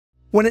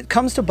When it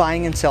comes to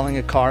buying and selling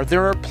a car,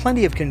 there are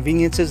plenty of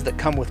conveniences that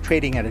come with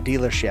trading at a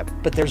dealership,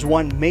 but there's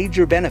one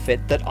major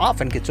benefit that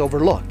often gets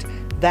overlooked.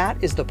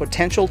 That is the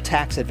potential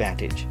tax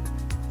advantage.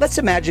 Let's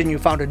imagine you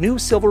found a new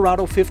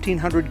Silverado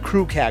 1500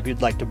 crew cab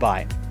you'd like to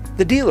buy.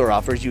 The dealer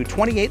offers you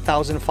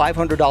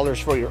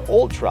 $28,500 for your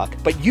old truck,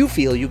 but you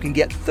feel you can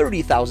get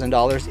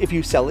 $30,000 if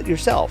you sell it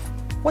yourself.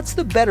 What's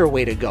the better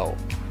way to go?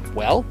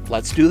 Well,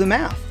 let's do the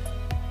math.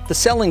 The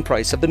selling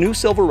price of the new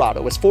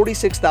Silverado is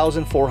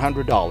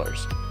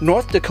 $46,400.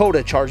 North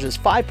Dakota charges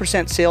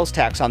 5% sales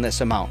tax on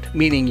this amount,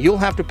 meaning you'll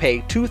have to pay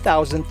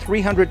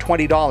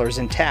 $2,320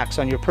 in tax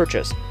on your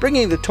purchase,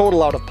 bringing the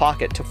total out of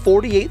pocket to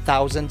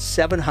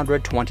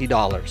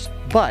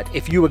 $48,720. But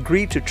if you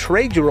agree to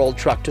trade your old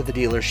truck to the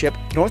dealership,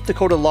 North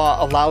Dakota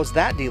law allows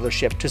that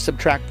dealership to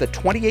subtract the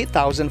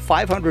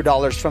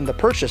 $28,500 from the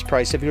purchase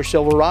price of your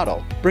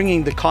Silverado,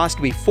 bringing the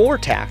cost before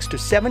tax to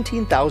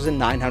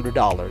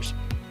 $17,900.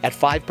 At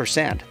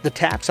 5%, the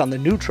tax on the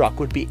new truck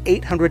would be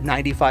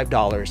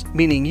 $895,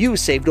 meaning you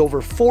saved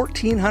over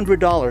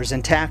 $1,400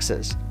 in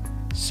taxes.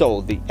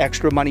 So the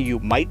extra money you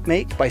might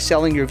make by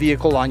selling your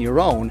vehicle on your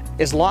own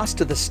is lost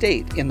to the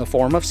state in the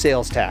form of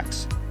sales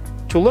tax.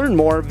 To learn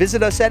more,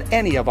 visit us at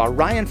any of our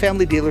Ryan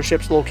Family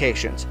Dealerships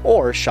locations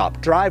or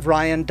shop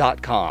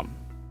driveryan.com.